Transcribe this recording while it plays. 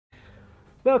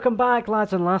Welcome back,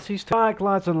 lads and lassies, to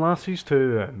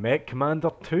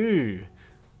Mechcommander 2.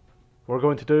 We're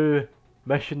going to do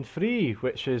Mission 3,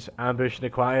 which is Ambush and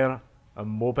Acquire a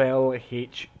Mobile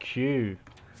HQ.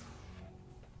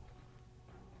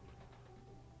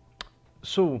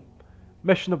 So,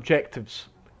 mission objectives.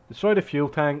 Destroy the fuel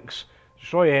tanks,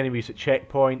 destroy enemies at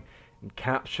checkpoint, and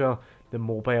capture the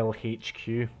mobile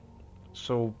HQ.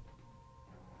 So,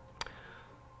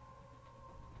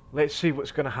 let's see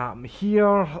what's going to happen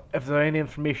here. If there are any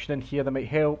information in here that might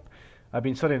help. I've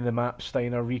been studying the map,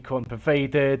 Steiner recon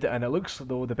provided, and it looks as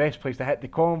though the best place to hit the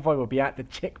convoy will be at the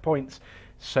checkpoints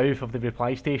south of the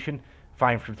reply station.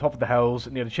 Firing from the top of the hills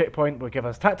near the checkpoint will give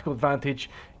us tactical advantage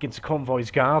against the convoy's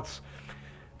guards.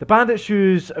 The bandits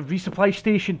use a resupply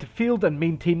station to field and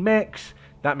maintain mechs.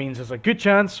 That means there's a good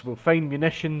chance we'll find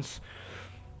munitions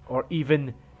or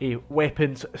even a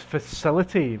weapons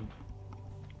facility.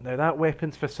 Now that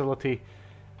weapons facility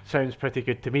sounds pretty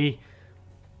good to me.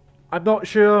 I'm not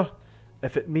sure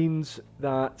if it means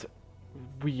that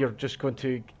we are just going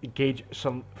to engage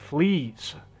some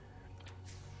fleas.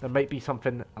 There might be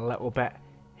something a little bit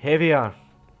heavier.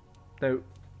 Now,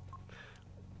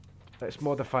 let's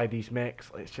modify these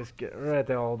mechs. Let's just get rid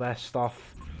of all this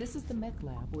stuff. This is the mech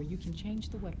lab where you can change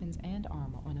the weapons and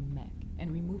armor on a mech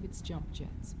and remove its jump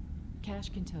jets. Cash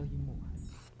can tell you more.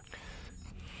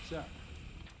 So.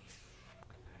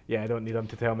 Yeah, I don't need them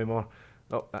to tell me more.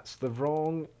 Oh, that's the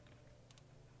wrong.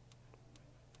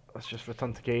 Let's just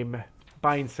return to game.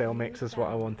 Buy and sell mechs is what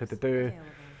I wanted to do.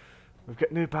 We've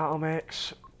got new battle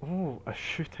mechs. Oh, a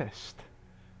shootist.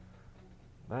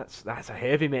 That's a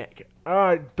heavy mech.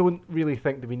 I don't really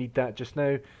think that we need that just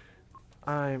now.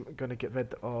 I'm gonna get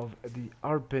rid of the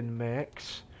urban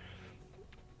mechs.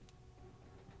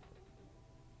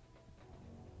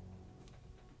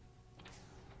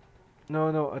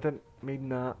 No, I didn't mean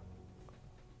that.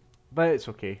 But it's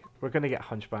okay. We're gonna get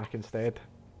Hunchback instead.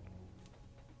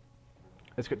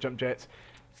 It's got jump jets.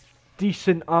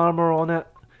 Decent armor on it.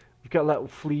 We've got little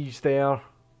fleas there.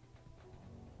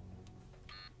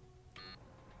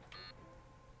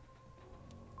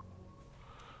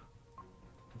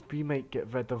 We might get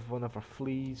rid of one of our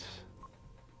fleas.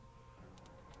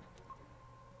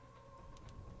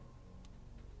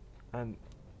 And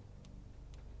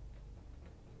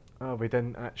oh, we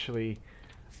didn't actually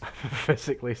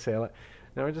physically sell it.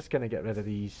 Now we're just gonna get rid of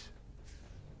these.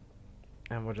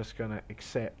 And we're just gonna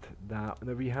accept that.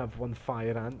 Now we have one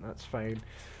fire ant, that's fine.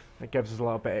 That gives us a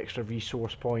little bit extra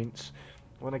resource points.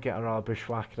 I wanna get our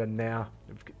bushwhacker in there.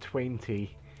 We've got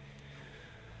 20.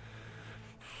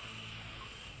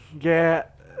 Yeah,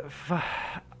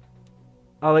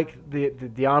 I like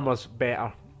the armor's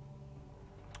better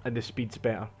and the speed's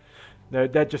better. Now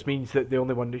that just means that the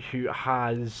only one who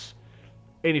has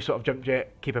any sort of jump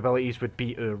jet capabilities would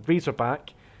be a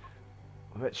Razorback,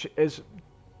 which is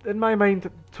in my mind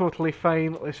totally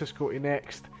fine. Let's just go to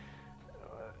next,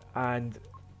 and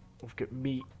we've got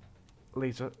meat,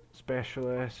 laser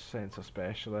specialists, sensor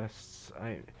specialists.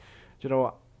 Do you know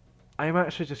what? I'm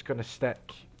actually just gonna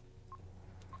stick.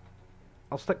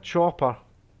 I'll stick Chopper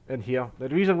in here. Now,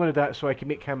 the reason I'm going to do that is so I can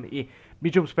make him a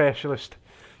medium specialist.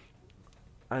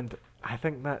 And I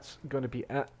think that's going to be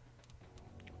it.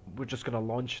 We're just going to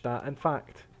launch that. In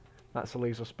fact, that's a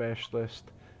laser specialist.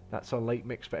 That's a light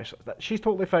mix specialist. She's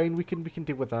totally fine. We can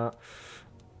deal with that.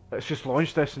 Let's just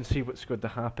launch this and see what's going to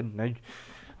happen now.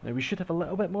 Now, we should have a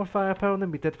little bit more firepower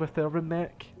than we did with the other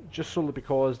mech. Just solely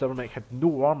because the other mech had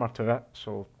no armor to it.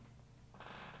 So,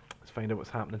 let's find out what's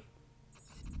happening.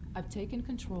 I've taken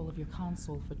control of your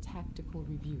console for tactical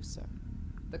review, sir.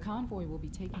 The convoy will be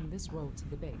taking this road to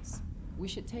the base. We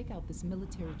should take out this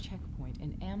military checkpoint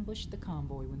and ambush the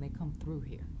convoy when they come through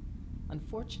here.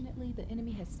 Unfortunately, the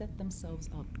enemy has set themselves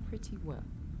up pretty well.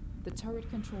 The turret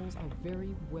controls are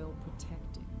very well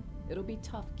protected. It'll be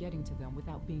tough getting to them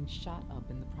without being shot up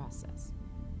in the process.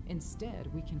 Instead,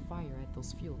 we can fire at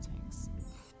those fuel tanks.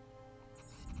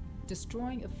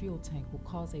 Destroying a fuel tank will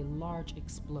cause a large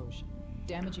explosion,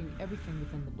 damaging everything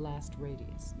within the blast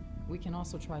radius. We can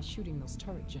also try shooting those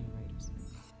turret generators.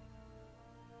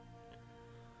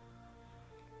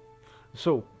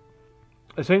 So,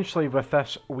 essentially with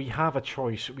this, we have a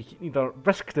choice. We can either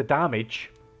risk the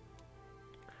damage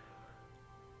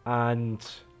and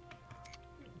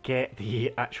get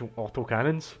the actual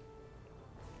autocannons.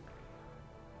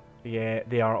 Yeah,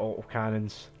 they are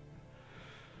autocannons.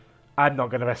 I'm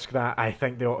not going to risk that. I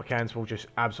think the autocannons will just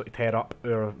absolutely tear up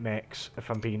our mechs,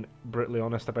 if I'm being brutally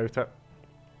honest about it.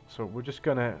 So we're just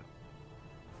going to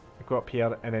go up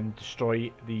here and then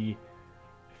destroy the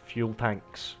fuel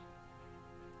tanks.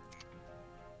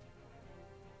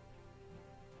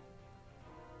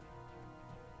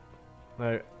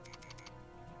 Now,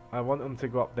 I want them to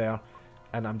go up there,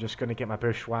 and I'm just going to get my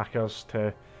bushwhackers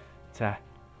to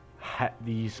hit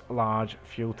these large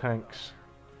fuel tanks.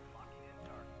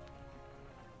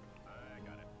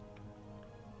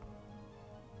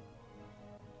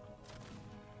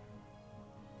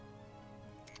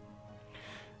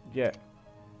 Yeah,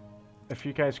 if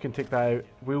you guys can take that out,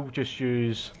 we'll just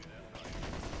use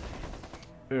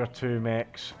our 2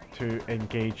 mechs to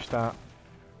engage that.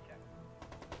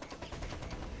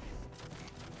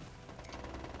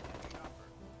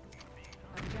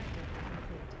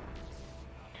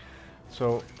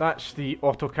 So that's the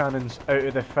autocannons out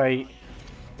of the fight.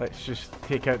 Let's just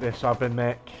take out this urban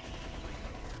mech.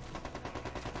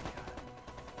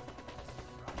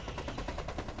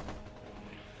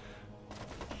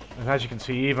 And as you can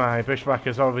see, my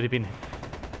bushwhacker's already been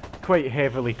quite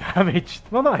heavily damaged.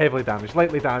 Well, not heavily damaged,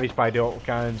 lightly damaged by the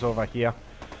autocannons over here.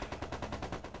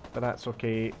 But that's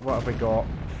okay. What have we got?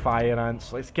 Fire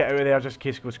ants. Let's get out of there just in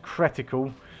case it goes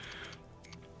critical.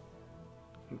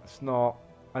 It's not...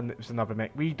 And it was another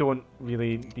mech. We don't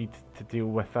really need to deal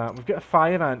with that. We've got a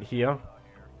fire ant here.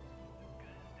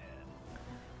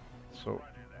 So...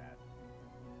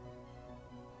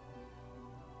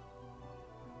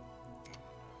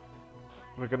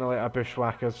 we're going to let our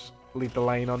bushwhackers lead the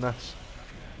line on this.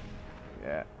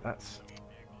 Yeah, that's...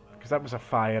 because that was a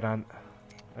fire ant,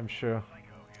 I'm sure.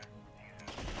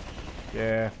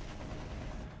 Yeah.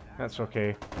 That's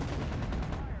okay.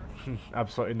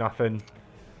 Absolutely nothing.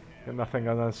 Got nothing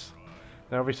on us.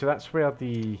 Now obviously that's where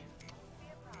the...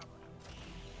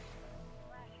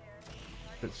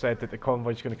 it said that the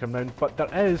convoy's going to come round. But there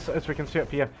is, as we can see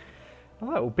up here, a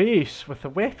little base with a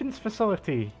weapons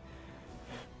facility.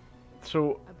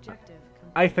 So,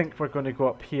 I think we're going to go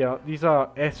up here. These are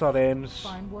SRMs.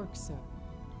 Fine work, sir.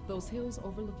 Those hills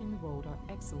overlooking the road are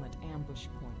excellent ambush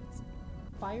points.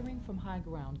 Firing from high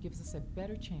ground gives us a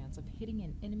better chance of hitting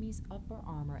an enemy's upper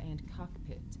armor and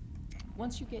cockpit.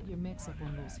 Once you get your mechs up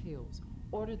on those hills,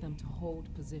 order them to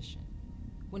hold position.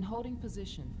 When holding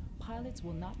position, pilots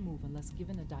will not move unless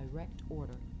given a direct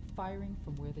order, firing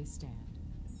from where they stand.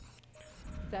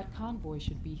 That convoy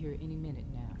should be here any minute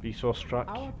now. Resource truck.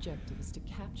 Our objective is to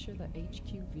capture the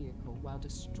HQ vehicle while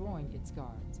destroying its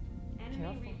guards.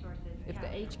 Careful. If the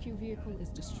HQ vehicle is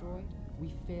destroyed,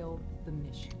 we failed the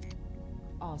mission.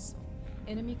 Also,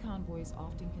 enemy convoys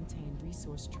often contain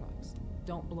resource trucks.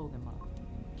 Don't blow them up.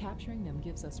 Capturing them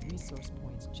gives us resource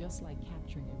points just like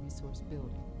capturing a resource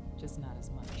building, just not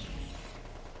as much.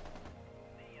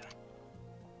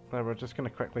 Now we're just going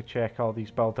to quickly check all these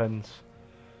buildings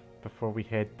before we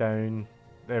head down.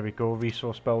 There we go,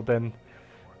 resource building.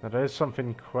 There is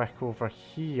something quick over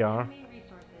here.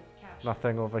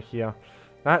 Nothing over here.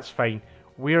 That's fine.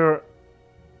 We're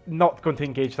not going to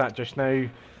engage that just now,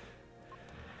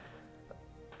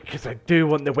 because I do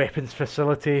want the weapons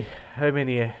facility. How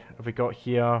many have we got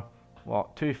here?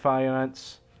 What, 2 fire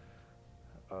ants?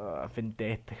 A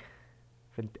vendetta.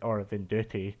 Or a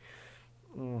vendetti.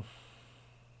 2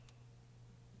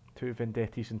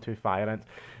 vendettis and 2 fire ants.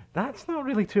 That's not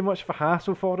really too much of a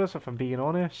hassle for us, if I'm being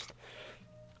honest.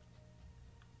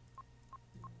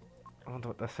 I wonder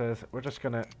what this is. We're just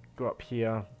going to go up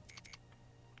here.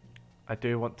 I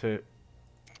do want to...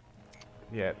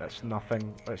 yeah, that's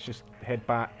nothing. Let's just head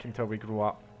back until we group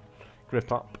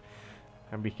up,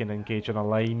 and we can engage in a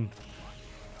line.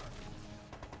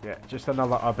 Yeah, just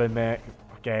another urban mech.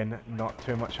 Again, not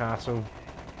too much hassle.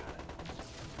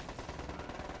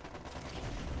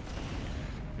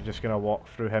 We're just going to walk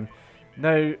through him.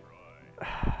 Now,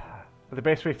 the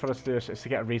best way for us to do this is to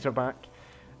get a Razorback.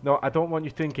 No, I don't want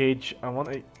you to engage. I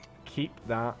want to keep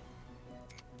that.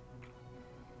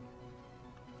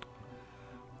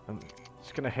 I'm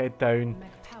just going to head down.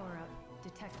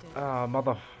 Ah,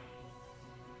 mother.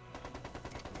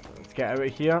 Let's get out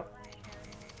of here.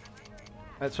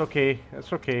 It's okay.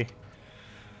 It's okay.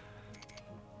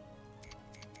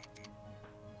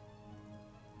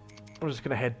 We're just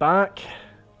going to head back.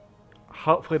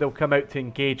 Hopefully they'll come out to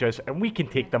engage us, and we can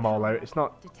take them all out. It's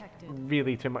not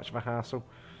really too much of a hassle.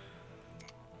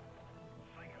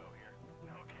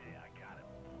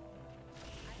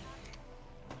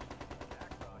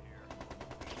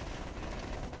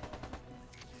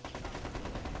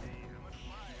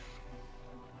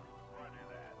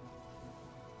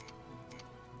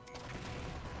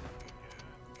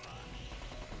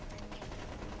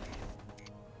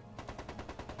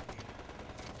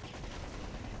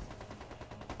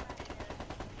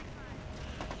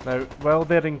 Now, while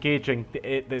they're engaging,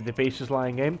 the base is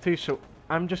lying empty, so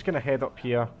I'm just going to head up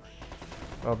here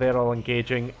while they're all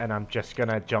engaging, and I'm just going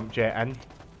to jump jet in.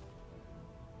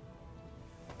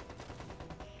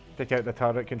 Take out the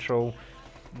turret control.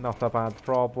 Not a bad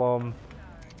problem.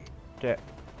 Get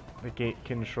the gate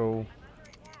control.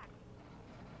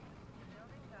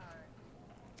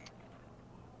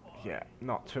 Yeah,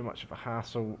 not too much of a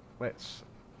hassle. Let's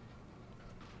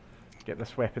get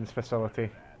this weapons facility.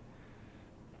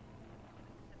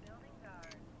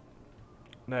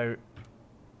 Now,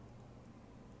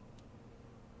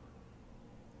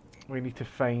 we need to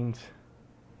find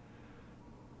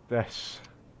this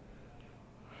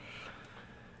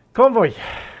convoy.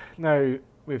 Now,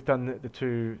 we've done the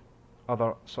two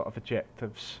other sort of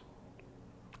objectives.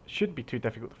 Shouldn't be too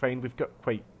difficult to find. We've got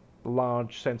quite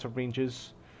large sensor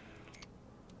ranges.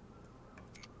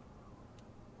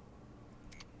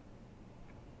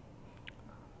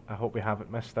 I hope we haven't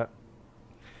missed it.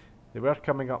 They were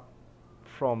coming up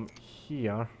from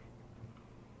here.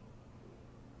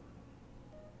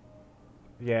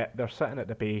 Yeah, they're sitting at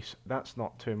the base. That's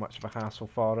not too much of a hassle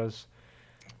for us.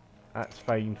 That's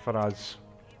fine for us.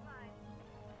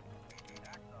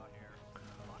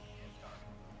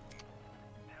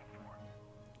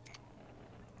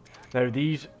 Now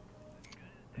these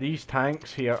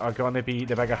tanks here are going to be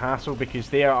the bigger hassle because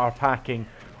they are packing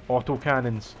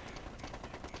autocannons.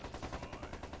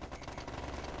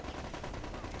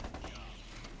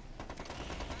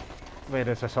 Where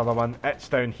is this other one? It's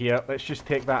down here. Let's just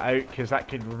take that out because that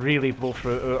could really blow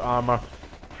through our armour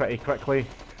pretty quickly.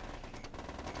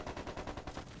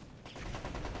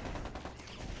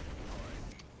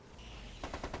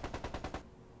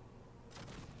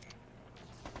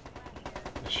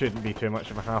 Shouldn't be too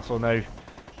much of a hassle now.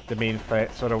 The main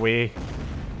threats are away.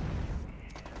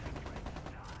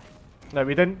 Now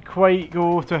we didn't quite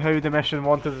go to how the mission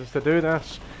wanted us to do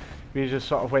this. We just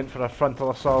sort of went for a frontal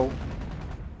assault.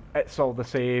 It's all the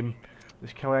same.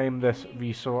 Let's climb this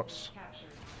resource.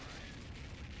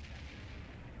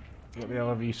 Get the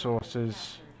other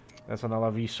resources. There's another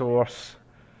resource.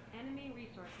 Enemy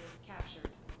resources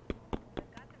captured.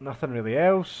 Nothing really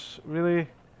else, really.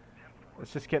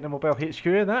 Let's just get the mobile HQ,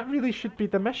 and that really should be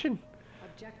the mission.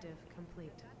 Objective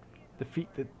complete. Defeat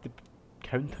the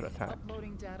counterattack.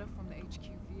 Uploading data from the HQ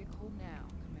vehicle now,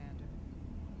 Commander.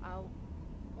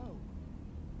 Whoa.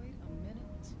 Wait a minute.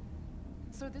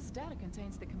 Sir, this data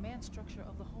contains the command structure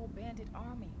of the whole bandit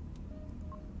army.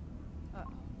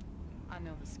 Uh-oh. I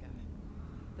know this guy.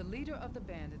 The leader of the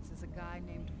bandits is a guy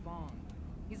named Vaughn.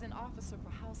 He's an officer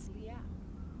for House Liao.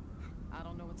 I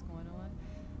don't know what's going on,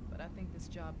 but I think this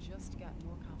job just got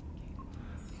more complicated.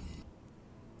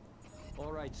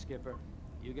 All right, Skipper.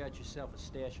 You got yourself a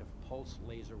stash of pulse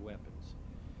laser weapons.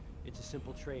 It's a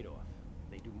simple trade-off.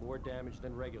 They do more damage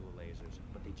than regular lasers,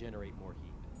 but they generate more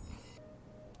heat.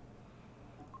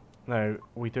 Now,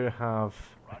 we do have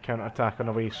a counterattack on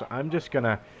the way, so I'm just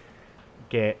gonna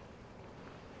get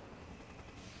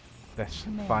this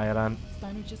Commander, fire ant.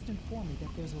 Steiner just informed me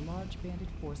that there's a large bandit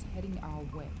force heading our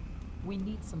way. We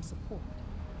need some support.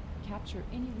 Capture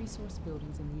any resource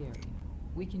buildings in the area.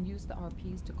 We can use the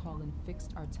RPs to call in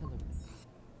fixed artillery.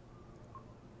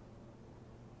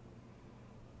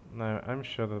 Now, I'm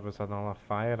sure there was another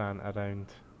fire ant around.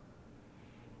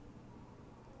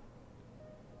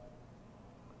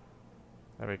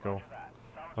 There we go.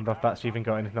 Wonder if that's even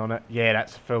got anything on it. Yeah,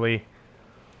 that's fully.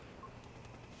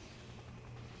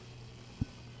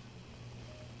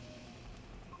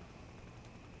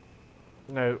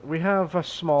 Now, we have a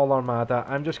small armada.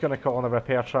 I'm just going to call on a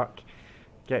repair truck.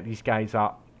 Get these guys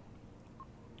up.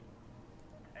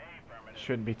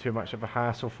 Shouldn't be too much of a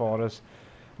hassle for us.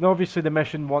 Now, obviously the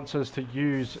mission wants us to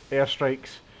use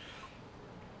airstrikes.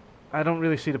 I don't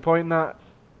really see the point in that.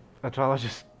 I'd rather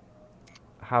just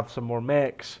have some more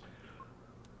mechs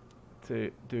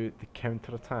to do the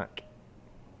counter-attack.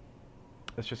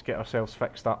 Let's just get ourselves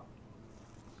fixed up.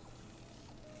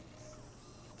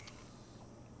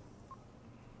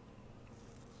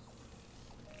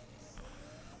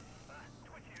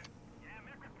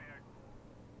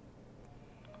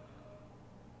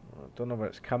 Don't know where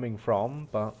it's coming from,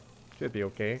 but should be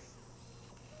okay.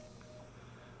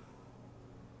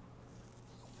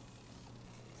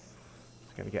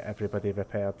 Just gonna get everybody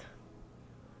repaired.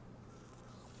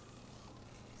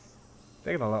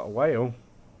 Taking a little while.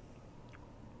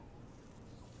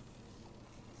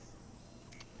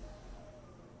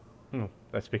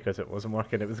 That's because it wasn't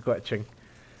working, it was glitching.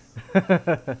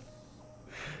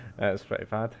 That's pretty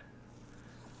bad.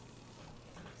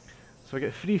 So we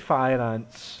get 3 fire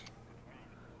ants.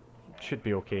 Should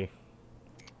be okay.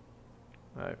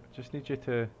 Right, just need you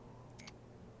to...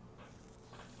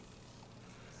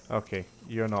 Okay,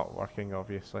 you're not working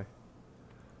obviously.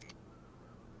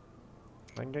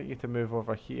 I can get you to move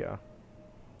over here.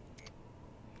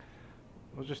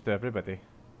 We'll just do everybody.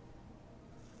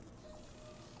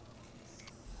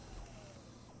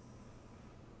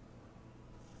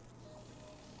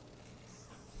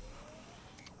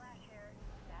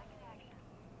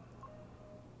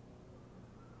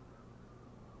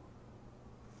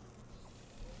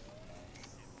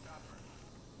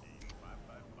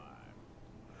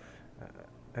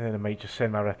 And then I might just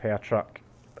send my repair truck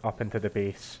up into the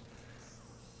base.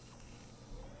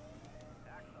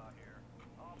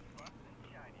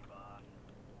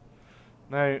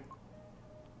 Now,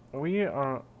 we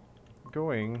are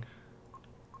going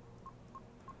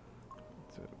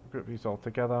to group these all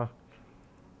together.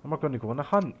 And we're going to go on a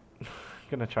hunt.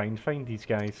 Gonna try and find these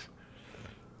guys.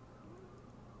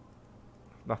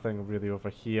 Nothing really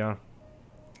over here.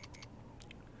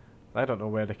 I don't know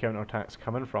where the counterattack's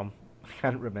coming from. I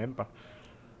can't remember.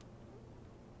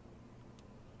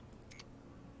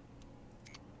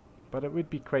 But it would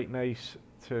be quite nice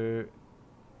to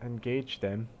engage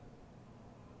them.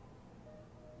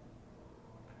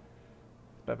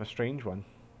 Bit of a strange one.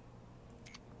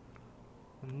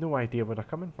 No idea where they're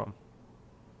coming from.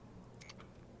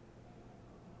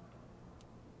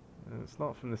 It's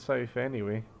not from the south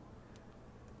anyway.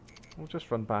 We'll just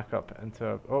run back up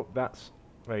into... Oh, that's...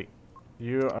 Right.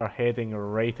 You are heading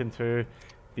right into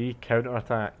the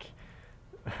counterattack.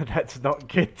 That's not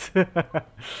good.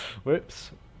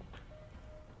 Whoops.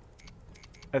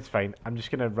 It's fine. I'm just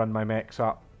going to run my mechs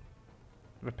up.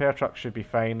 Repair truck should be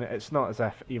fine. It's not as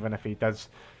if, even if he does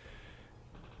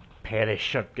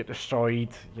perish or get destroyed,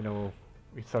 you know,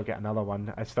 we still get another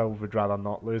one. I still would rather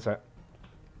not lose it.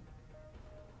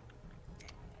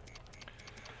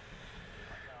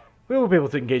 We'll be able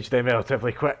to engage them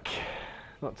relatively quick.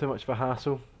 Not too much of a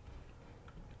hassle.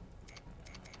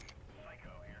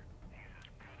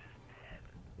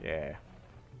 Yeah.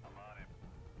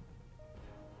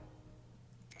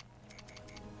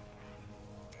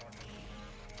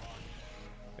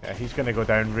 Yeah, he's going to go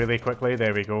down really quickly.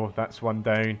 There we go. That's one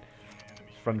down.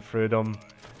 Just run through them.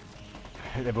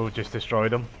 They will just destroy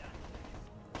them.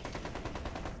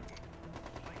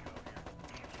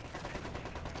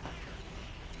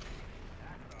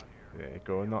 There you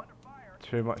go. Not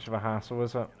too much of a hassle,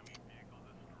 is it?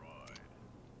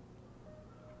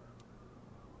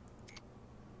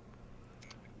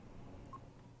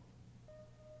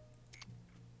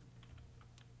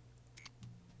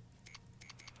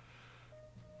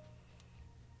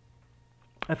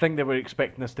 I think they were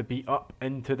expecting us to be up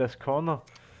into this corner.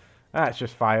 Ah, it's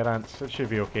just fire ants. It should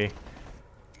be okay.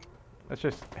 Let's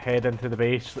just head into the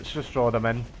base. Let's just draw them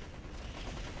in.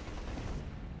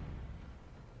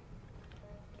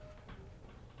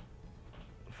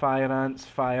 Fire ants,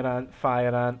 fire ant,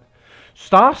 fire ant.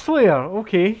 Star Slayer!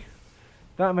 Okay.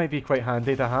 That might be quite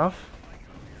handy to have.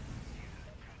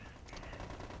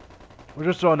 We're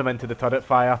just drawing them into the turret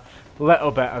fire. Little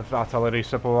bit of artillery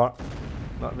support.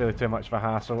 Not really too much of a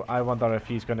hassle. I wonder if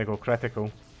he's going to go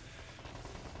critical.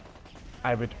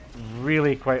 I would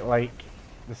really quite like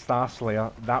the Star Slayer.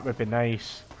 That would be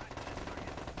nice.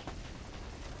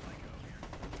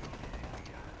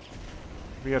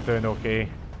 We are doing okay.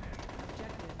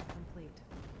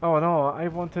 Oh no, I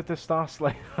wanted the Star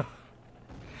Slayer.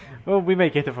 Well, we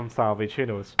might get it from salvage, who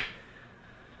knows.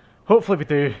 Hopefully we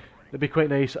do. It'd be quite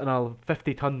nice, and I'll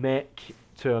 50-ton mech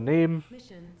to our name.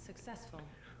 Mission successful.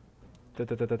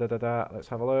 Let's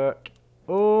have a look.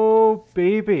 Oh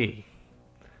baby,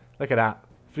 look at that.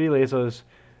 3 lasers,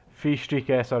 3 streak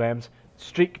SRMs.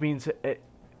 Streak means it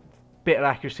better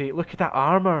accuracy. Look at that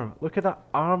armor. Look at that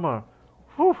armor.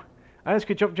 Whew. And it's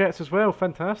good jump jets as well.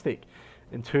 Fantastic.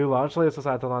 And 2 large lasers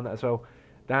added on that as well.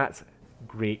 That's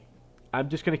great. I'm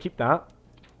just going to keep that.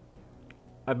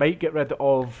 I might get rid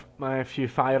of my few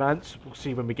fire ants. We'll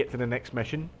see when we get to the next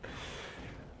mission.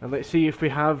 And let's see if we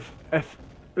have... if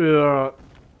our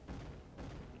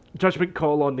judgment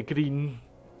call on the green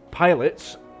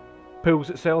pilots pulls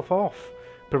itself off.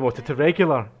 Promoted to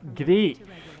regular. Great.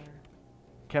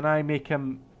 Can I make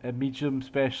him a medium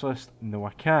specialist? No,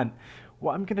 I can't.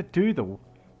 What I'm going to do though,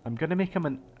 I'm going to make him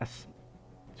an...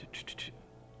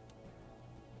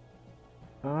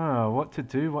 what to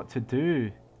do, what to do?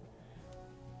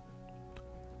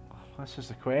 This is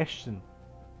the question.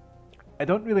 I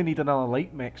don't really need another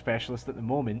light mech specialist at the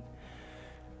moment.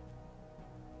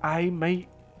 I might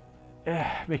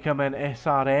make him an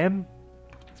SRM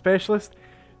specialist.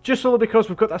 Just solely because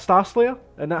we've got that Star Slayer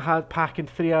and that had packing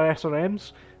 3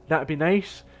 SRMs. That'd be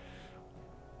nice.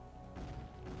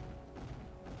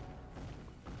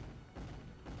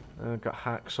 Got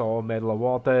Hacksaw, medal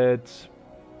awarded.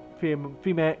 3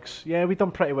 mechs. Yeah, we've done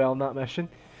pretty well in that mission.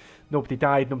 Nobody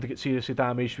died, nobody got seriously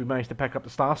damaged. We managed to pick up the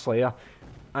Star Slayer.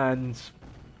 And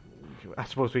I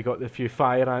suppose we got a few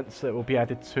fire ants that will be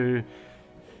added to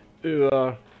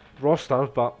our roster,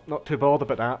 but not too bothered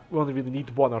about that. We only really need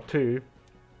 1 or 2.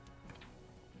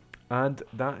 And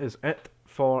that is it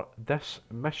for this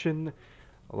mission.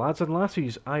 Lads and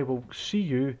lassies, I will see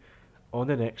you on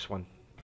the next one.